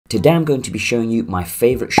Today I'm going to be showing you my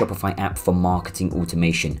favorite Shopify app for marketing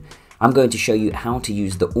automation. I'm going to show you how to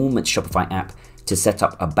use the Aument Shopify app to set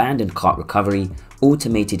up abandoned cart recovery,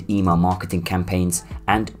 automated email marketing campaigns,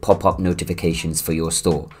 and pop-up notifications for your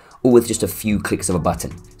store, all with just a few clicks of a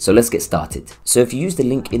button. So let's get started. So if you use the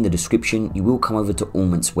link in the description, you will come over to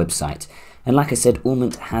Aument's website. And like I said,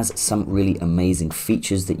 Aument has some really amazing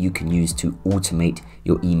features that you can use to automate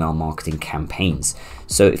your email marketing campaigns.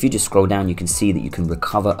 So if you just scroll down, you can see that you can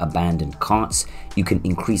recover abandoned carts, you can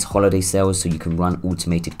increase holiday sales, so you can run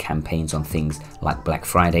automated campaigns on things like Black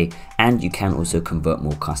Friday, and you can also convert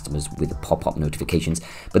more customers with pop-up notifications.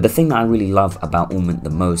 But the thing that I really love about Aument the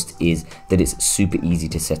most is that it's super easy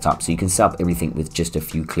to set up. So you can set up everything with just a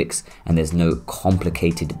few clicks, and there's no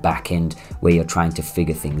complicated back end where you're trying to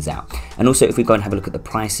figure things out. And also, if we go and have a look at the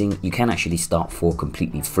pricing, you can actually start for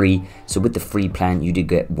completely free. So with the free plan, you do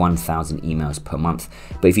get 1,000 emails per month.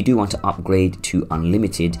 But if you do want to upgrade to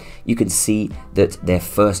unlimited, you can see that their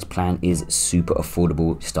first plan is super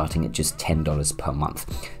affordable, starting at just $10 per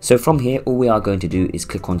month. So from here, all we are going to do is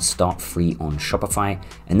click on Start Free on Shopify,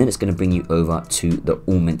 and then it's going to bring you over to the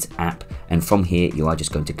Aument app. And from here, you are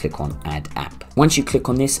just going to click on Add App. Once you click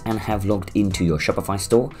on this and have logged into your Shopify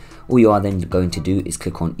store, all you are then going to do is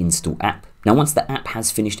click on Install App. Now, once the app has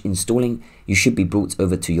finished installing, you should be brought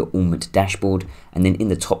over to your Aument dashboard, and then in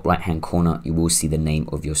the top right hand corner, you will see the name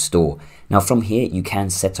of your store. Now from here, you can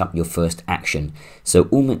set up your first action. So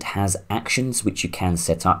Aument has actions which you can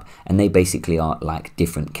set up, and they basically are like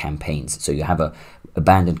different campaigns. So you have a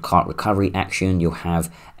abandoned cart recovery action, you'll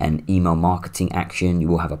have an email marketing action, you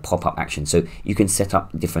will have a pop-up action. So you can set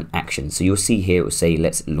up different actions. So you'll see here, it will say,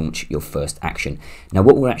 let's launch your first action. Now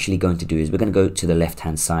what we're actually going to do is we're going to go to the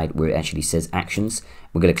left-hand side where it actually says actions.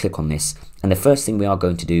 We're going to click on this, and the first thing we are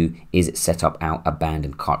going to do is set up our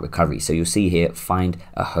abandoned cart recovery. So you'll see here, find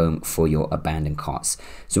a home for your abandoned carts.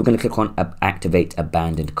 So we're going to click on activate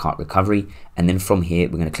abandoned cart recovery, and then from here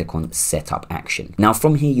we're going to click on setup action. Now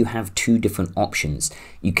from here you have two different options.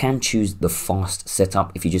 You can choose the fast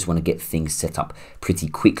setup if you just want to get things set up pretty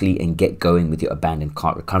quickly and get going with your abandoned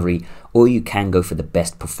cart recovery, or you can go for the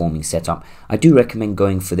best performing setup. I do recommend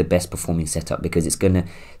going for the best performing setup because it's going to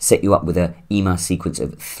set you up with an email sequence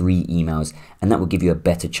of 3 emails, and that will give you a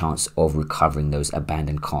better chance of recovering those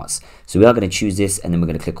abandoned carts. So we are going to choose this, and then we're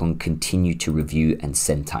going to click on continue to review and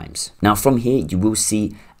send times. Now from here you will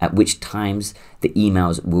see at which times the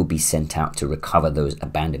emails will be sent out to recover those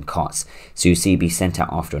abandoned carts. So you see, be sent out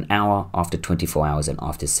after an hour, after 24 hours, and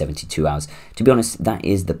after 72 hours. To be honest, that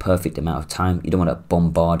is the perfect amount of time. You don't want to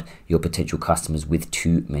bombard your potential customers with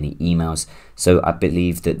too many emails. So I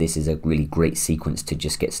believe that this is a really great sequence to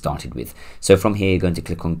just get started with. So from here, you're going to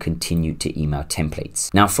click on continue to email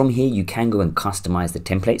templates. Now from here, you can go and customize the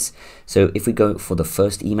templates. So if we go for the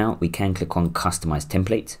first email, we can click on customize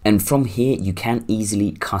template. And from here, you can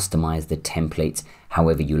easily customize the template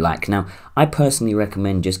however you like. Now, I personally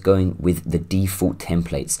recommend just going with the default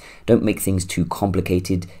templates. Don't make things too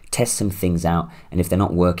complicated. Test some things out, and if they're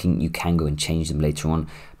not working, you can go and change them later on.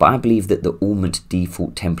 But I believe that the Aument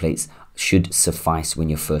default templates should suffice when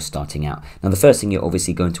you're first starting out. Now the first thing you're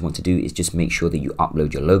obviously going to want to do is just make sure that you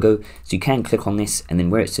upload your logo. So you can click on this, and then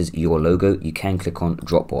where it says your logo, you can click on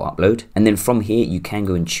drop or upload, and then from here you can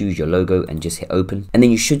go and choose your logo and just hit open, and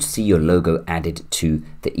then you should see your logo added to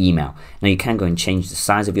the email. Now you can go and change the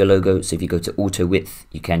size of your logo. So if you go to auto width,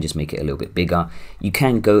 you can just make it a little bit bigger. You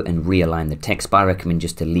can go and realign the text, but I recommend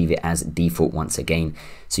just to leave it as default once again.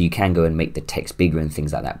 So you can go and make the text bigger and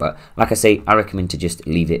things like that. But like I say, I recommend to just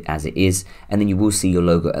leave it as it is, and then you will see your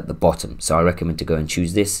logo at the bottom. So I recommend to go and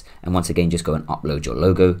choose this, and once again, just go and upload your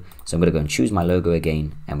logo. So I'm going to go and choose my logo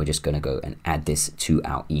again, and we're just going to go and add this to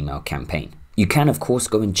our email campaign. You can, of course,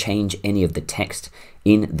 go and change any of the text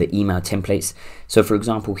in the email templates. So for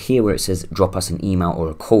example, here where it says drop us an email or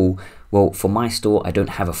a call, well, for my store, I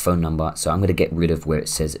don't have a phone number, so I'm going to get rid of where it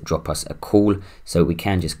says drop us a call. So we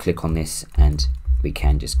can just click on this and we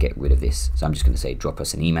can just get rid of this. So I'm just going to say drop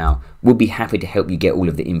us an email. We'll be happy to help you get all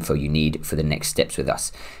of the info you need for the next steps with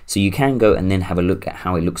us. So you can go and then have a look at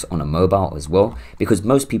how it looks on a mobile as well, because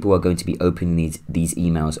most people are going to be opening these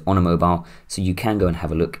emails on a mobile. So you can go and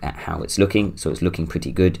have a look at how it's looking. So it's looking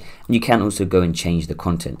pretty good. And you can also go and change the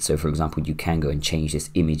content. So for example, you can go and change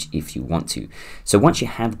this image if you want to. So once you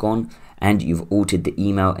have gone and you've altered the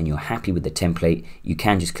email and you're happy with the template, you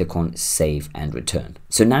can just click on save and return.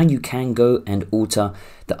 So now you can go and alter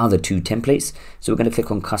the other 2 templates. So we're going to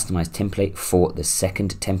click on customize template for the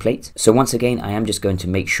second template. So once again, I am just going to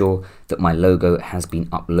make sure that my logo has been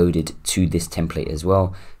uploaded to this template as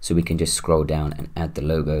well. So we can just scroll down and add the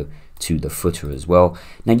logo to the footer as well.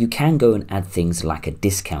 Now you can go and add things like a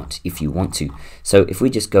discount if you want to. So if we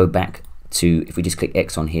just go back to, if we just click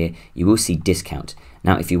X on here, you will see discount.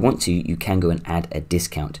 Now if you want to, you can go and add a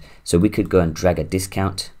discount. So we could go and drag a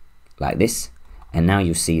discount like this, and now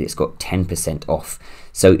you'll see it's got 10% off.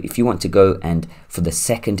 So if you want to go and for the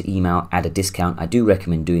second email add a discount, I do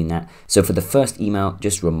recommend doing that. So for the first email,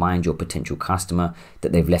 just remind your potential customer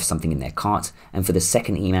that they've left something in their cart, and for the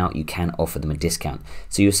second email you can offer them a discount.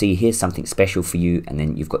 So you'll see here's something special for you, and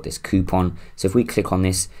then you've got this coupon. So if we click on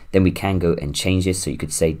this, then we can go and change this. So you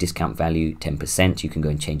could say discount value 10%. You can go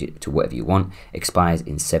and change it to whatever you want. Expires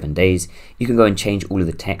in 7 days. You can go and change all of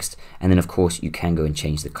the text, and then of course you can go and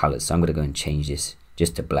change the colors. So I'm going to go and change this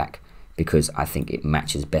just to black, because I think it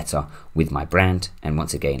matches better with my brand. And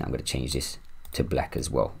once again, I'm going to change this to black as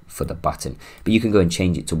well for the button, but you can go and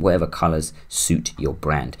change it to whatever colors suit your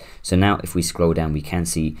brand. So now if we scroll down, we can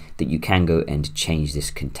see that you can go and change this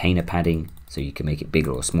container padding, so you can make it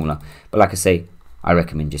bigger or smaller. But like I say, I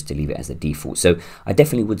recommend just to leave it as the default. So I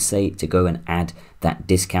definitely would say to go and add that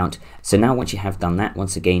discount. So now once you have done that,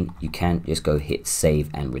 once again, you can just go hit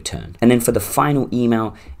save and return. And then for the final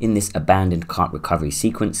email in this abandoned cart recovery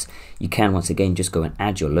sequence, you can once again just go and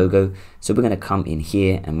add your logo. So we're going to come in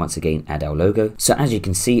here and once again add our logo. So as you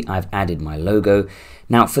can see, I've added my logo.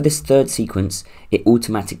 Now for this third sequence, it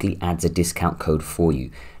automatically adds a discount code for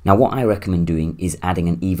you. Now what I recommend doing is adding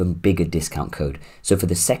an even bigger discount code. So for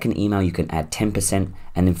the second email, you can add 10%,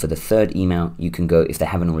 and then for the third email, you can go, if they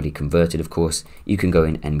haven't already converted, of course, you can go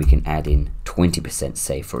in and we can add in 20%,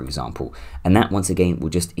 say, for example. And that once again will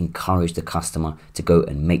just encourage the customer to go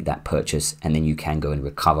and make that purchase, and then you can go and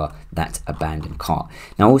recover that abandoned cart.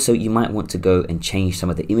 Now also, you might want to go and change some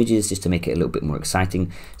of the images just to make it a little bit more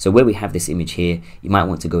exciting. So where we have this image here, you might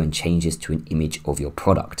want to go and change this to an image of your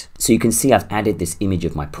product. So you can see I've added this image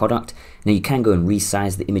of my product. Now you can go and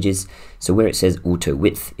resize the images. So where it says auto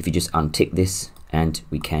width, if you just untick this, and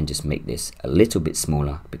we can just make this a little bit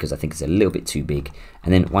smaller because I think it's a little bit too big.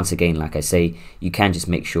 And then once again, like I say, you can just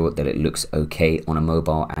make sure that it looks okay on a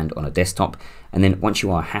mobile and on a desktop. And then once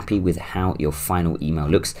you are happy with how your final email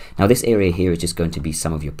looks, now this area here is just going to be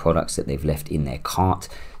some of your products that they've left in their cart.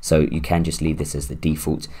 So you can just leave this as the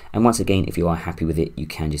default. And once again, if you are happy with it, you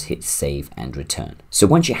can just hit save and return. So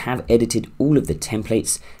once you have edited all of the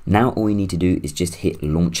templates, now all you need to do is just hit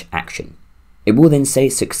launch action. It will then say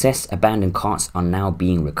success, abandoned carts are now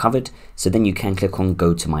being recovered. So then you can click on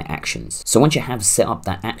go to my actions. So once you have set up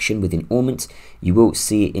that action within Aument, you will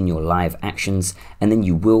see it in your live actions, and then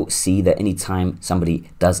you will see that anytime somebody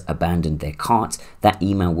does abandon their cart, that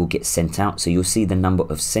email will get sent out. So you'll see the number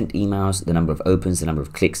of sent emails, the number of opens, the number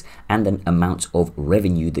of clicks, and the amount of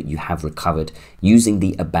revenue that you have recovered using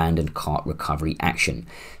the abandoned cart recovery action.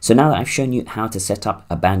 So now that I've shown you how to set up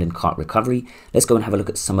abandoned cart recovery, let's go and have a look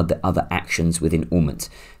at some of the other actions within Aument.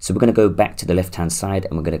 So we're going to go back to the left hand side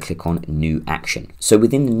and we're going to click on new action. So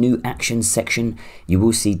within the new actions section, you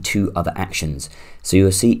will see two other actions. So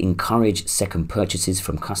you'll see encourage second purchases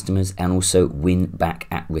from customers and also win back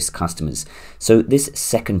at-risk customers. So this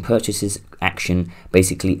second purchases action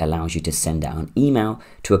basically allows you to send out an email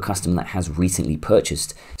to a customer that has recently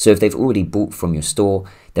purchased. So if they've already bought from your store,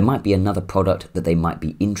 there might be another product that they might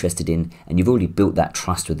be interested in, and you've already built that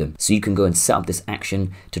trust with them. So you can go and set up this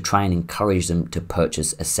action to try and encourage them to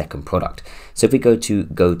purchase a second product. So if we go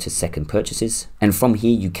to second purchases, and from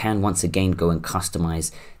here you can once again go and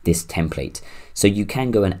customize this template. So you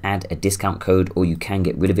can go and add a discount code, or you can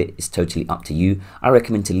get rid of it. It's totally up to you. I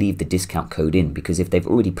recommend to leave the discount code in, because if they've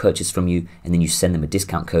already purchased from you and then you send them a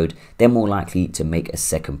discount code, they're more likely to make a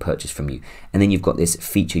second purchase from you. And then you've got this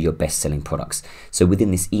feature your best selling products. So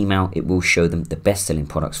within this email, it will show them the best selling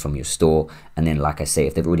products from your store. And then like I say,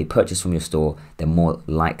 if they've already purchased from your store, they're more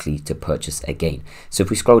likely to purchase again. So if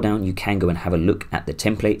we scroll down, you can go and have a look at the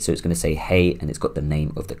template. So it's going to say, hey, and it's got the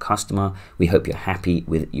name of the customer. We hope you're happy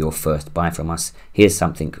with your first buy from us. Here's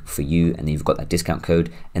something for you. And then you've got that discount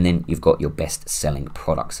code, and then you've got your best selling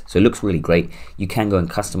products. So it looks really great. You can go and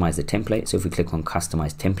customize the template. So if we click on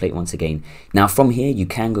customize template once again, now from here, you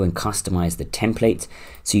can go and customize the template.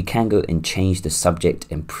 So you can go and change the subject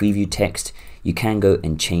and preview text. You can go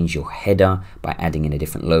and change your header by adding in a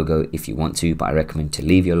different logo if you want to, but I recommend to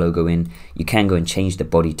leave your logo in. You can go and change the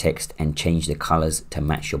body text and change the colors to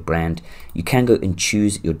match your brand. You can go and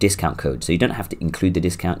choose your discount code. So you don't have to include the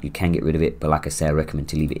discount, you can get rid of it, but like I say, I recommend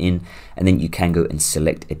to leave it in. And then you can go and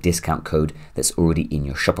select a discount code that's already in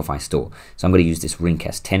your Shopify store. So I'm going to use this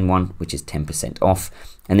Ringcast 10 one, which is 10% off.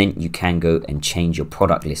 and then you can go and change your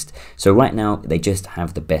product list. So right now they just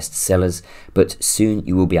have the best sellers, but soon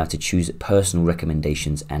you will be able to choose personal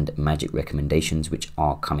recommendations and magic recommendations, which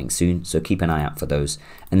are coming soon, so keep an eye out for those.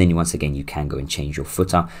 And then once again you can go and change your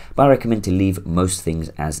footer, but I recommend to leave most things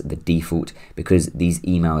as the default because these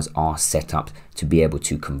emails are set up to be able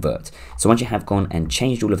to convert. So once you have gone and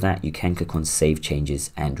changed all of that, you can click on save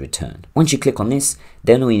changes and return. Once you click on this,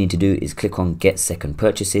 then all you need to do is click on get second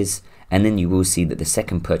purchases, and then you will see that the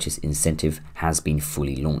second purchase incentive has been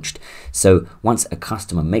fully launched. So once a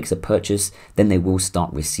customer makes a purchase, then they will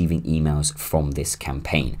start receiving emails from this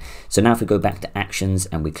campaign. So now if we go back to actions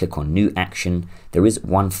and we click on new action, there is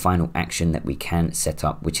one final action that we can set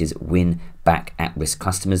up, which is win back at-risk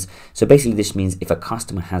customers. So basically this means if a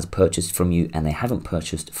customer has purchased from you and they haven't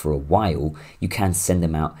purchased for a while, you can send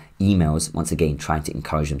them out emails, once again trying to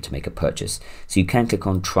encourage them to make a purchase. So you can click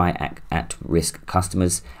on try at-risk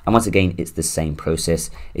customers, and once again it's the same process.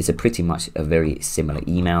 It's pretty much a very similar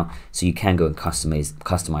email, so you can go and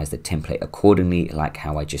customize the template accordingly, like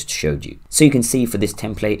how I just showed you. So you can see for this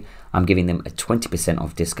template I'm giving them a 20%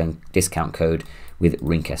 off discount code with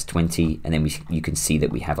Rincast20, and then you can see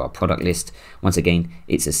that we have our product list. Once again,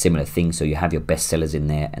 it's a similar thing, so you have your best sellers in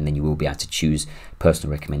there, and then you will be able to choose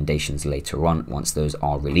personal recommendations later on once those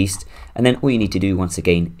are released. And then all you need to do once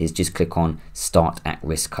again is just click on start at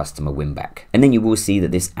risk customer win back, and then you will see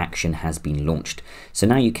that this action has been launched. So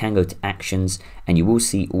now you can go to actions and you will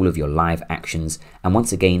see all of your live actions, and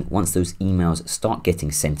once again, once those emails start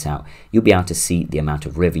getting sent out, you'll be able to see the amount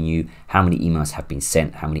of revenue, how many emails have been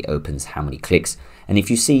sent, how many opens, how many clicks. And if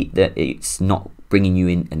you see that it's not bringing you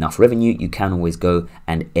in enough revenue, you can always go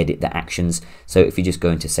and edit the actions. So if you just go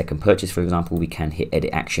into second purchase, for example, we can hit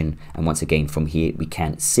edit action, and once again from here we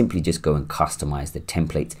can simply just go and customize the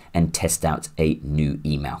template and test out a new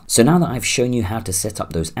email. So now that I've shown you how to set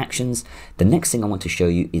up those actions, the next thing I want to show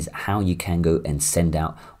you is how you can go and send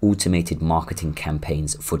out automated marketing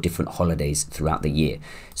campaigns for different holidays throughout the year.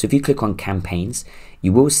 So if you click on campaigns,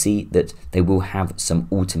 you will see that they will have some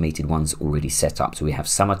automated ones already set up. So we have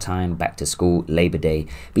summertime, back to school, Labor Day,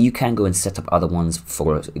 but you can go and set up other ones,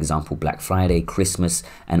 for example, Black Friday, Christmas,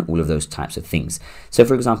 and all of those types of things. So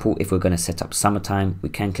for example, if we're going to set up summertime, we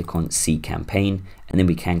can click on see campaign, and then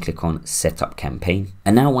we can click on set up campaign.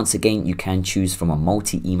 And now once again, you can choose from a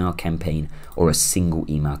multi-email campaign or a single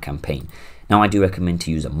email campaign. Now I do recommend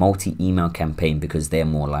to use a multi-email campaign because they're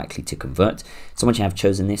more likely to convert. So once you have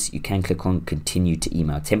chosen this, you can click on continue to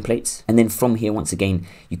email templates. And then from here, once again,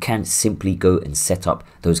 you can simply go and set up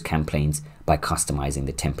those campaigns by customizing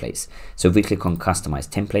the templates. So if we click on customize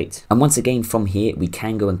template, and once again from here we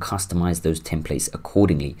can go and customize those templates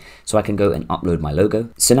accordingly. So I can go and upload my logo.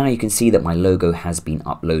 So now you can see that my logo has been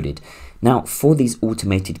uploaded. Now for these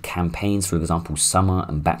automated campaigns, for example summer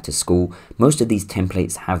and back to school, most of these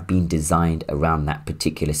templates have been designed around that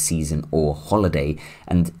particular season or holiday,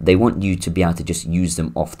 and they want you to be able to just use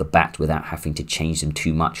them off the bat without having to change them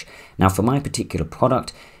too much. Now for my particular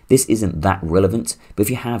product, this isn't that relevant, but if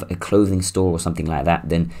you have a clothing store or something like that,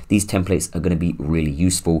 then these templates are going to be really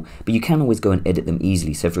useful, but you can always go and edit them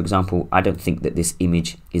easily. So for example, I don't think that this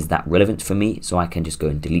image is that relevant for me, so I can just go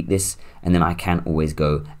and delete this, and then I can always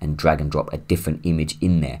go and drag and drop a different image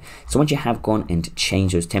in there. So once you have gone and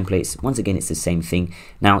changed those templates, once again, it's the same thing.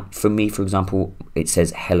 Now for me, for example, it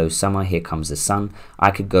says hello summer, here comes the sun.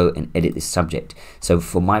 I could go and edit this subject. So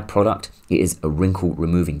for my product, it is a wrinkle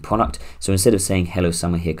removing product. So instead of saying hello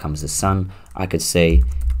summer, here comes the sun, I could say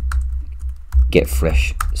get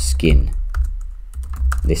fresh skin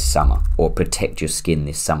this summer, or protect your skin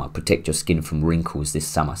this summer, protect your skin from wrinkles this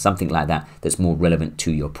summer, something like that that's more relevant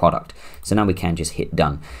to your product. So now we can just hit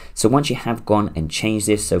done. So once you have gone and changed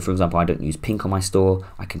this, so for example I don't use pink on my store,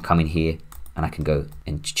 I can come in here and I can go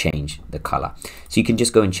and change the color. So you can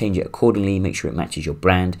just go and change it accordingly, make sure it matches your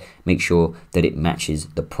brand, make sure that it matches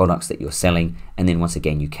the products that you're selling, and then once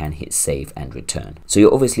again you can hit save and return. So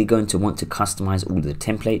you're obviously going to want to customize all of the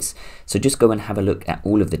templates, so just go and have a look at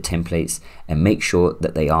all of the templates and make sure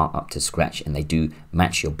that they are up to scratch and they do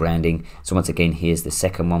match your branding. So once again, here's the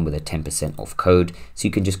second one with a 10% off code, so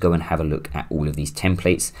you can just go and have a look at all of these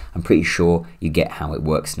templates. I'm pretty sure you get how it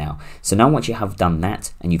works now. So now once you have done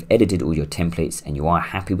that and you've edited all your templates and you are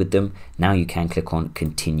happy with them, now you can click on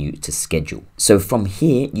continue to schedule. So from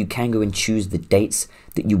here you can go and choose the dates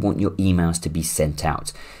that you want your emails to be sent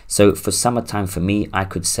out. So for summertime, for me, I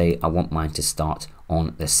could say I want mine to start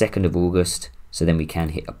on the 2nd of August. So then we can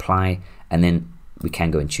hit apply, and then we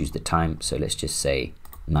can go and choose the time. So let's just say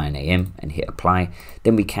 9 AM and hit apply.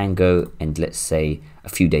 Then we can go and let's say a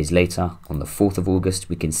few days later on the 4th of August,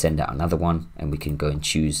 we can send out another one, and we can go and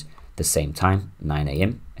choose the same time, 9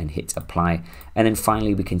 a.m, and hit apply. And then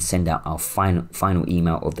finally, we can send out our final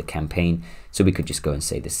email of the campaign. So we could just go and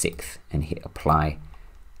say the 6th and hit apply,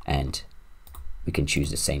 and we can choose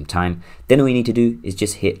the same time. Then all we need to do is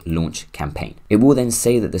just hit launch campaign. It will then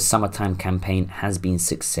say that the summertime campaign has been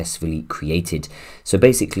successfully created. So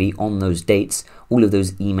basically on those dates, all of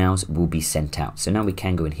those emails will be sent out. So now we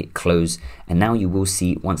can go and hit close, and now you will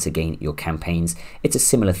see once again your campaigns. It's a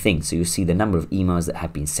similar thing. So you'll see the number of emails that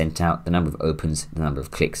have been sent out, the number of opens, the number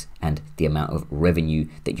of clicks, and the amount of revenue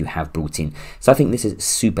that you have brought in. So I think this is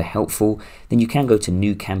super helpful. Then you can go to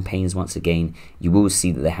new campaigns. Once again, you will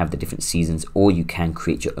see that they have the different seasons, or you can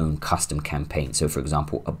create your own custom campaign. So for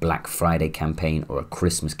example, a Black Friday campaign or a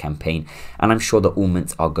Christmas campaign. And I'm sure the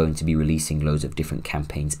Aument are going to be releasing loads of different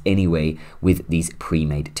campaigns anyway with these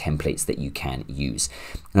pre-made templates that you can use.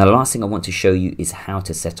 Now the last thing I want to show you is how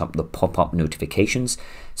to set up the pop-up notifications.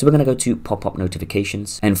 So we're going to go to pop-up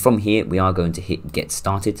notifications, and from here we are going to hit get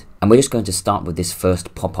started, and we're just going to start with this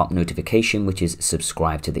first pop-up notification, which is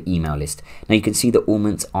subscribe to the email list. Now you can see that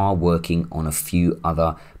Aument are working on a few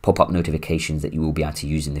other pop-up notifications that you will be able to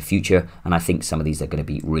use in the future, and I think some of these are going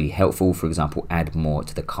to be really helpful. For example, add more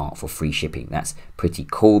to the cart for free shipping. That's pretty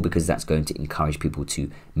cool because that's going to encourage people to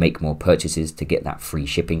make more purchases to get that free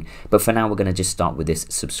shipping. But for now, we're going to just start with this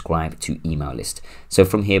subscribe to email list. So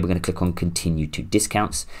from here, we're going to click on continue to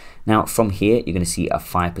discounts. Now from here, you're going to see a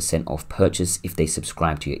 5% off purchase if they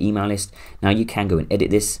subscribe to your email list. Now you can go and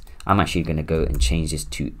edit this. I'm actually going to go and change this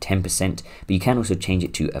to 10%, but you can also change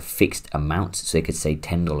it to a fixed amount. So it could say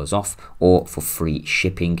 $10 off or for free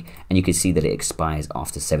shipping, and you can see that it expires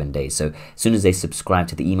after 7 days. So as soon as they subscribe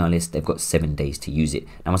to the email list, they've got 7 days to use it.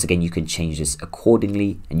 Now once again, you can change this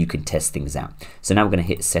accordingly and you can test things out. So now we're going to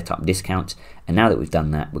hit set up discount, and now that we've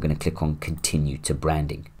done that, we're going to click on continue to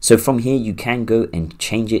branding. So from here, you can go and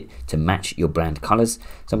change it to match your brand colors.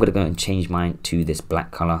 So I'm going to go and change mine to this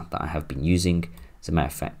black color that I have been using. As a matter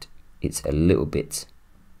of fact, it's a little bit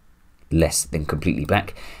less than completely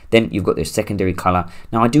black. Then you've got this secondary color.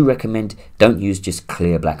 Now I do recommend don't use just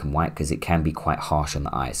clear black and white because it can be quite harsh on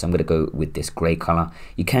the eye. So I'm going to go with this gray color.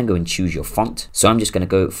 You can go and choose your font. So I'm just going to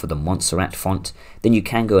go for the Montserrat font. Then you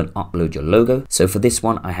can go and upload your logo. So for this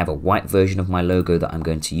one, I have a white version of my logo that I'm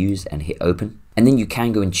going to use, and hit open. And then you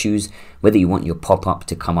can go and choose whether you want your pop-up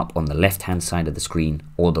to come up on the left-hand side of the screen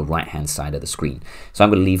or the right-hand side of the screen. So I'm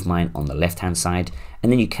going to leave mine on the left-hand side,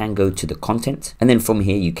 and then you can go to the content, and then from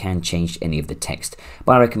here you can change any of the text.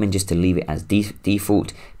 But I recommend just to leave it as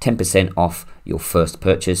default, 10% off your first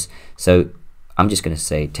purchase. So I'm just going to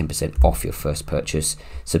say 10% off your first purchase.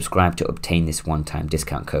 Subscribe to obtain this one-time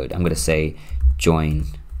discount code. I'm going to say join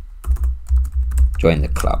the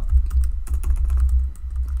club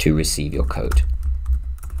to receive your code.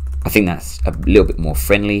 I think that's a little bit more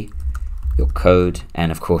friendly, your code,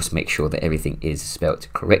 and of course make sure that everything is spelled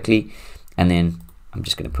correctly. And then I'm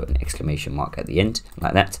just going to put an exclamation mark at the end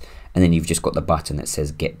like that, and then you've just got the button that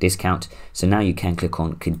says get discount. So now you can click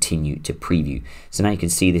on continue to preview. So now you can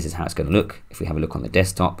see this is how it's going to look. If we have a look on the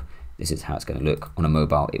desktop, this is how it's going to look. On a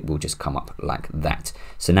mobile, it will just come up like that.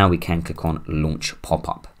 So now we can click on launch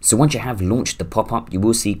pop-up. So once you have launched the pop-up, you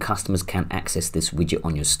will see customers can access this widget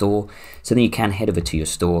on your store. So then you can head over to your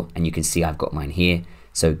store, and you can see I've got mine here.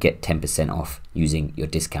 So get 10% off using your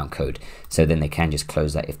discount code. So then they can just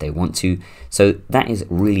close that if they want to. So that is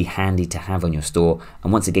really handy to have on your store.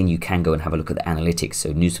 And once again, you can go and have a look at the analytics.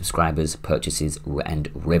 So new subscribers, purchases, and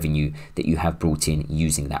revenue that you have brought in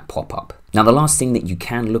using that pop-up. Now, the last thing that you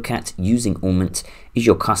can look at using Aument is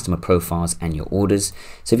your customer profiles and your orders.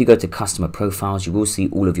 So if you go to customer profiles, you will see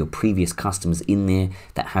all of your previous customers in there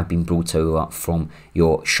that have been brought over from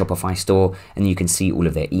your Shopify store, and you can see all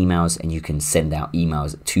of their emails, and you can send out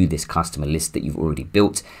emails to this customer list that you've already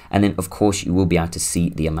built. And then of course you will be able to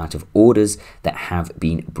see the amount of orders that have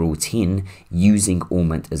been brought in using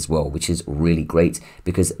Aument as well, which is really great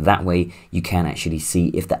because that way you can actually see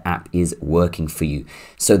if the app is working for you.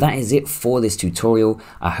 So that is it for this tutorial.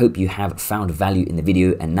 I hope you have found value in the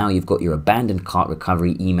video, and now you've got your abandoned cart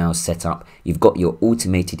recovery email set up, you've got your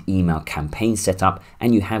automated email campaign set up,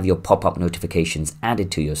 and you have your pop-up notifications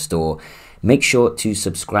added to your store. Make sure to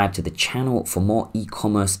subscribe to the channel for more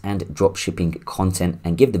e-commerce and dropshipping content,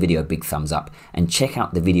 and give the video a big thumbs up, and check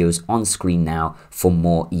out the videos on screen now for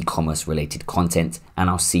more e-commerce related content,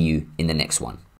 and I'll see you in the next one.